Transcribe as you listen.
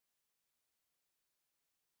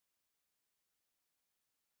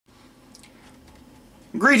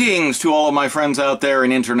Greetings to all of my friends out there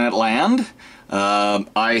in internet land.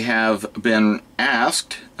 I have been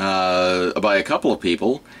asked by a couple of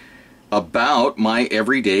people about my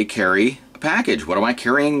everyday carry package. What am I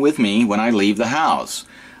carrying with me when I leave the house?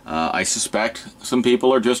 I suspect some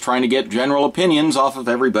people are just trying to get general opinions off of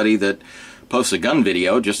everybody that posts a gun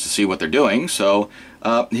video just to see what they're doing. So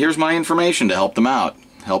here's my information to help them out.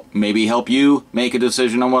 Maybe help you make a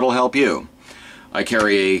decision on what will help you. I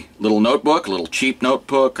carry a little notebook, a little cheap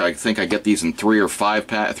notebook. I think I get these in 3 or 6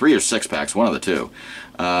 packs, one of the two.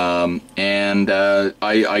 I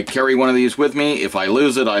carry one of these with me. If I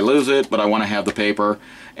lose it, I lose it, but I want to have the paper.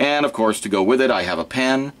 And of course, to go with it, I have a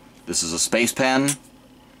pen. This is a space pen.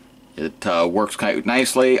 It works quite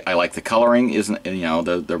nicely. I like the coloring.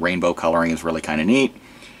 The rainbow coloring is really kind of neat.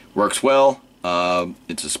 Works well.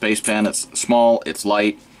 It's a space pen. It's small. It's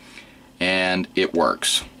light, and it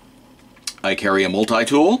works. I carry a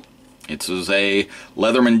multi-tool. It is a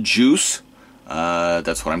Leatherman Juice.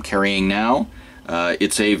 That's what I'm carrying now.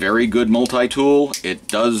 It's a very good multi-tool. It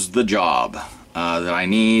does the job that I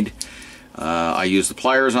need. I use the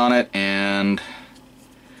pliers on it and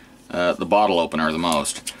the bottle opener the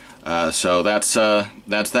most. So that's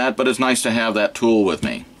that, but it's nice to have that tool with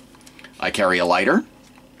me. I carry a lighter.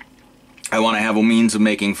 I want to have a means of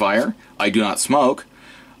making fire. I do not smoke,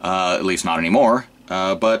 at least not anymore,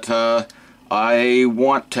 but I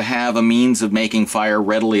want to have a means of making fire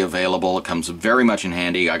readily available. It comes very much in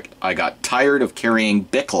handy. I got tired of carrying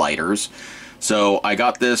Bic lighters, so I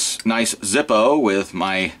got this nice Zippo with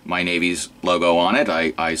my Navy's logo on it.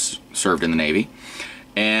 I served in the Navy.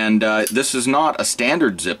 And this is not a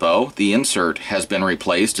standard Zippo. The insert has been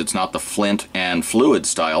replaced. It's not the flint and fluid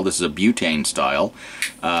style. This is a butane style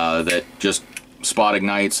that just spot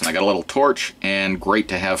ignites. And I got a little torch, and great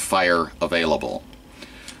to have fire available.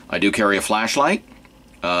 I do carry a flashlight.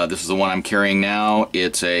 This is the one I'm carrying now.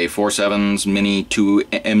 It's a 4.7's Mini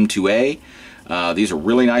M2A. These are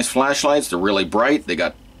really nice flashlights. They're really bright. They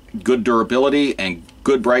got good durability and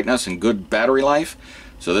good brightness and good battery life.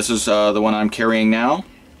 So this is the one I'm carrying now.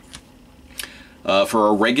 For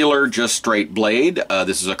a regular, just straight blade,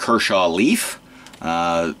 this is a Kershaw Leaf.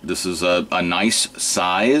 This is a nice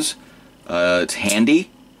size. It's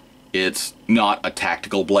handy. It's not a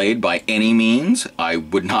tactical blade by any means. I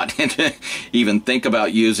would not even think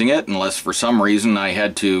about using it unless for some reason I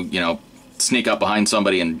had to, sneak up behind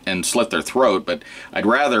somebody and slit their throat, but I'd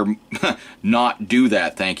rather not do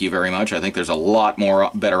that, thank you very much. I think there's a lot more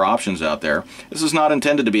better options out there. This is not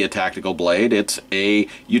intended to be a tactical blade. It's a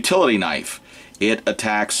utility knife. It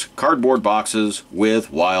attacks cardboard boxes with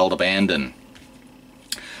wild abandon.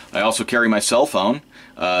 I also carry my cell phone.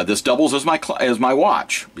 This doubles as my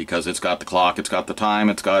watch because it's got the clock, it's got the time,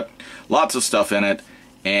 it's got lots of stuff in it,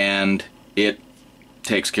 and it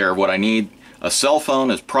takes care of what I need. A cell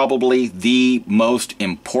phone is probably the most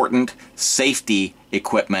important safety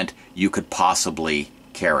equipment you could possibly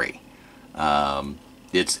carry.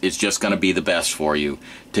 It's just going to be the best for you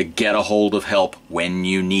to get a hold of help when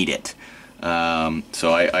you need it.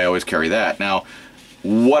 So I always carry that. Now,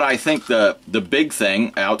 what I think the big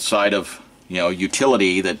thing outside of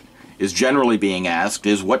utility that is generally being asked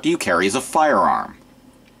is, what do you carry as a firearm?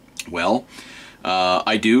 Well,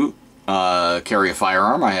 I do carry a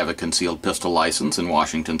firearm. I have a concealed pistol license in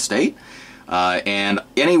Washington State. And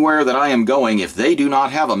anywhere that I am going, if they do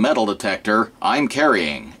not have a metal detector, I'm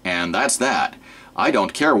carrying. And that's that. I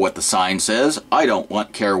don't care what the sign says. I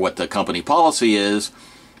don't care what the company policy is.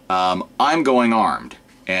 I'm going armed.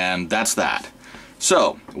 And that's that.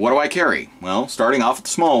 So, what do I carry? Well, starting off with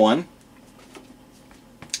the small one.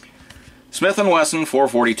 Smith & Wesson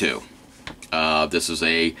 442. This is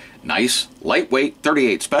a nice, lightweight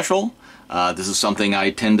 38 Special. This is something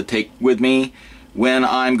I tend to take with me when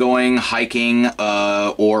I'm going hiking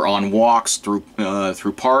or on walks through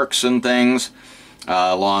parks and things,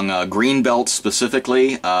 along green belts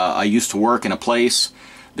specifically. I used to work in a place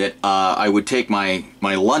that I would take my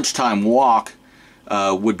lunchtime walk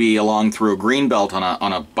would be along through a green belt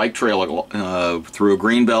on a bike trail through a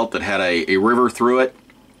green belt that had a river through it.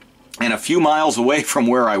 And a few miles away from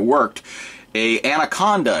where I worked,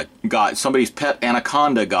 somebody's pet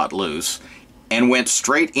anaconda got loose and went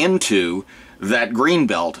straight into that green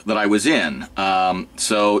belt that I was in.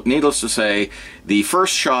 So needless to say, the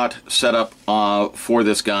first shot set up for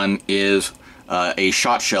this gun is a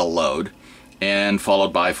shot shell load, and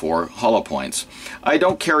followed by 4 hollow points. I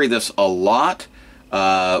don't carry this a lot,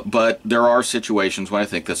 but there are situations when I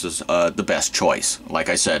think this is the best choice. Like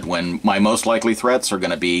I said, when my most likely threats are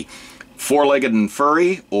going to be 4-legged and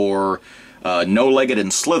furry, or no-legged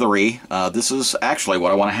and slithery, this is actually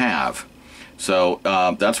what I want to have. So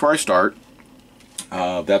that's where I start.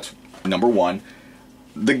 That's number one.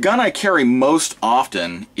 The gun I carry most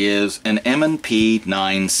often is an M&P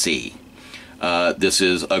 9C. This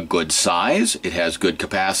is a good size. It has good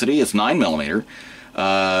capacity. It's 9mm,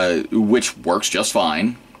 which works just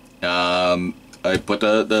fine. I put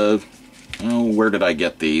where did I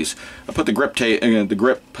get these? I put the grip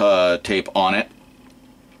tape on it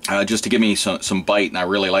just to give me some bite, and I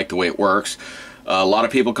really like the way it works. A lot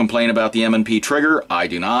of people complain about the M&P trigger. I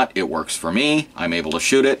do not. It works for me. I'm able to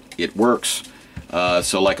shoot it. It works.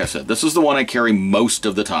 So like I said, this is the one I carry most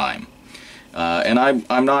of the time. And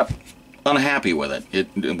I'm not unhappy with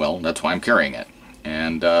it. Well, that's why I'm carrying it.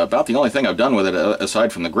 And about the only thing I've done with it,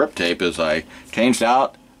 aside from the grip tape, is I changed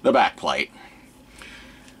out the back plate.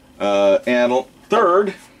 And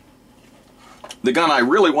third, the gun I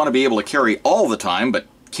really want to be able to carry all the time, but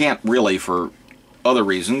can't really for other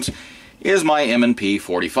reasons, is my M&P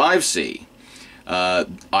 45C.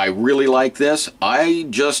 I really like this. I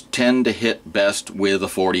just tend to hit best with a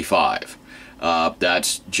 45.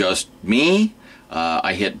 That's just me.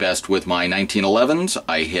 I hit best with my 1911s.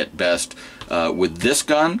 I hit best with this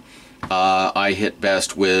gun. I hit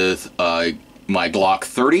best with my Glock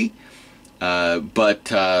 30.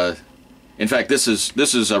 In fact, this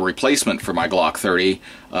is a replacement for my Glock 30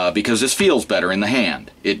 because this feels better in the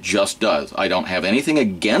hand. It just does. I don't have anything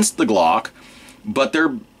against the Glock, but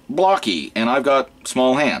they're blocky, and I've got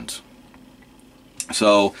small hands.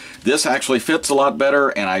 So this actually fits a lot better,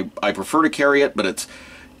 and I prefer to carry it, but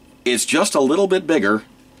it's just a little bit bigger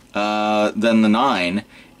than the 9,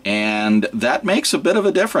 and that makes a bit of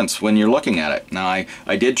a difference when you're looking at it. Now,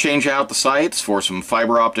 I did change out the sights for some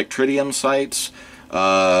fiber optic tritium sights.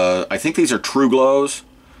 I think these are True Glows.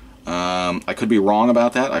 I could be wrong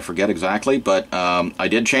about that. I forget exactly, but I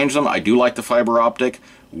did change them. I do like the fiber optic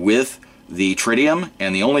with the tritium,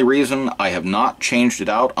 and the only reason I have not changed it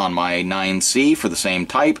out on my 9C for the same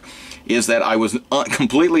type is that I was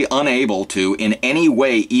completely unable to in any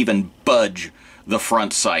way even budge the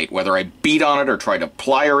front sight, whether I beat on it or tried to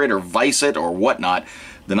plier it or vise it or whatnot.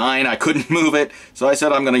 The 9, I couldn't move it, so I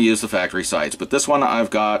said I'm going to use the factory sights. But this one,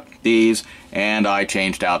 I've got these, and I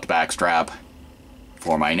changed out the back strap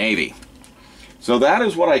for my Navy. So that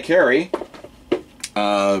is what I carry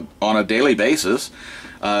on a daily basis.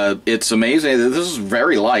 It's amazing. This is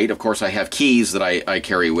very light. Of course, I have keys that I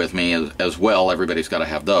carry with me as well. Everybody's got to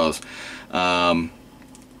have those. And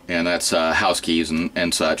that's house keys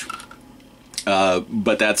and such.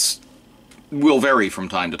 But that's will vary from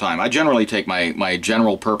time to time. I generally take my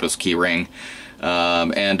general purpose key ring,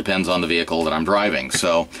 and depends on the vehicle that I'm driving.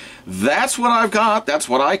 So that's what I've got. That's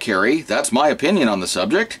what I carry. That's my opinion on the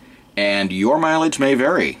subject, and your mileage may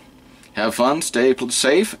vary. Have fun, stay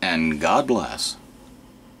safe, and God bless.